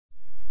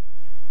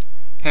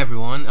Hey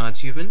everyone,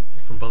 it's Yuvan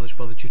from Brothers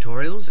Brother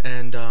Tutorials,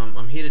 and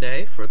I'm here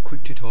today for a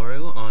quick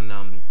tutorial on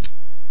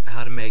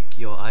how to make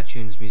your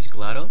iTunes music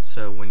louder.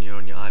 So when you're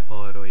on your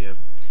iPod or your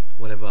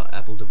whatever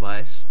Apple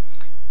device,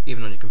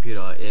 even on your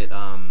computer,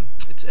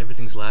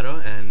 everything's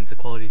louder and the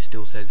quality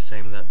still stays the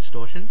same without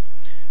distortion.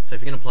 So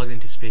if you're gonna plug it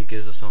into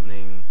speakers or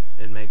something,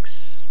 it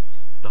makes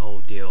the whole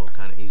deal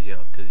kind of easier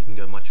because you can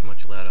go much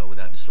louder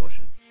without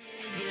distortion.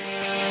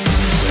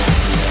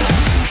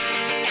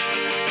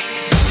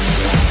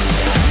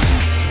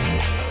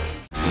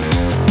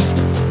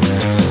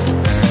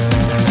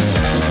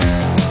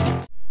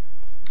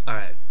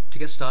 To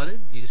get started,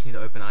 you just need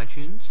to open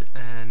iTunes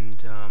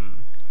and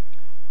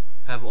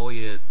have all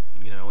your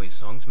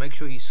songs. Make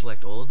sure you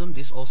select all of them.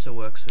 This also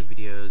works for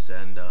videos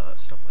and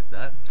stuff like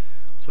that.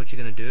 So what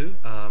you're gonna do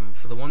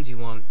for the ones you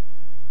want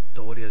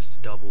the audios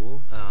to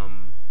double,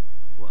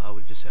 well, I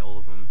would just say all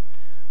of them.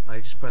 I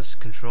just press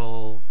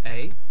Control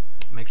A,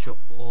 make sure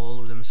all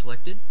of them are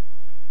selected,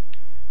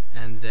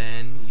 and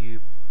then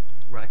you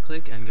right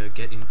click and go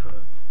Get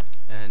Info.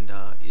 And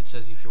it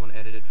says if you want to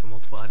edit it for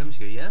multiple items,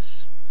 you go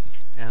yes.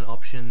 And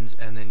options,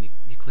 and then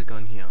you click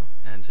on here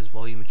and it says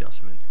volume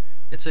adjustment.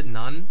 It's at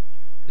none.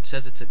 It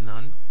says it's at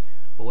none,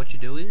 but what you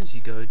do is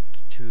you go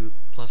to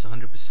plus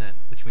 100%,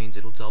 which means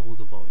it'll double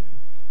the volume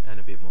and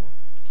a bit more.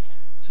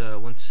 So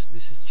once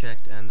this is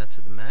checked and that's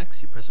at the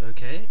max, you press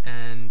OK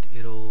and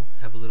it'll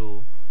have a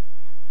little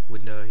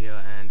window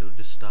here and it'll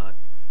just start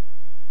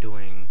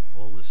doing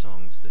all the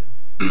songs that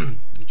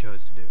you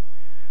chose to do.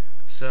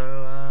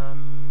 So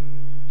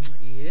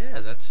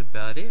yeah, that's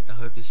about it. I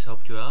hope this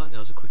helped you out. That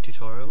was a quick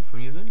tutorial from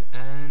Yuvan,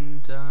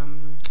 and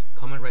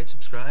comment, rate,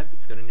 subscribe. If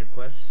you've got any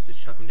requests,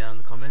 just chuck them down in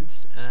the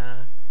comments.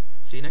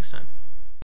 See you next time.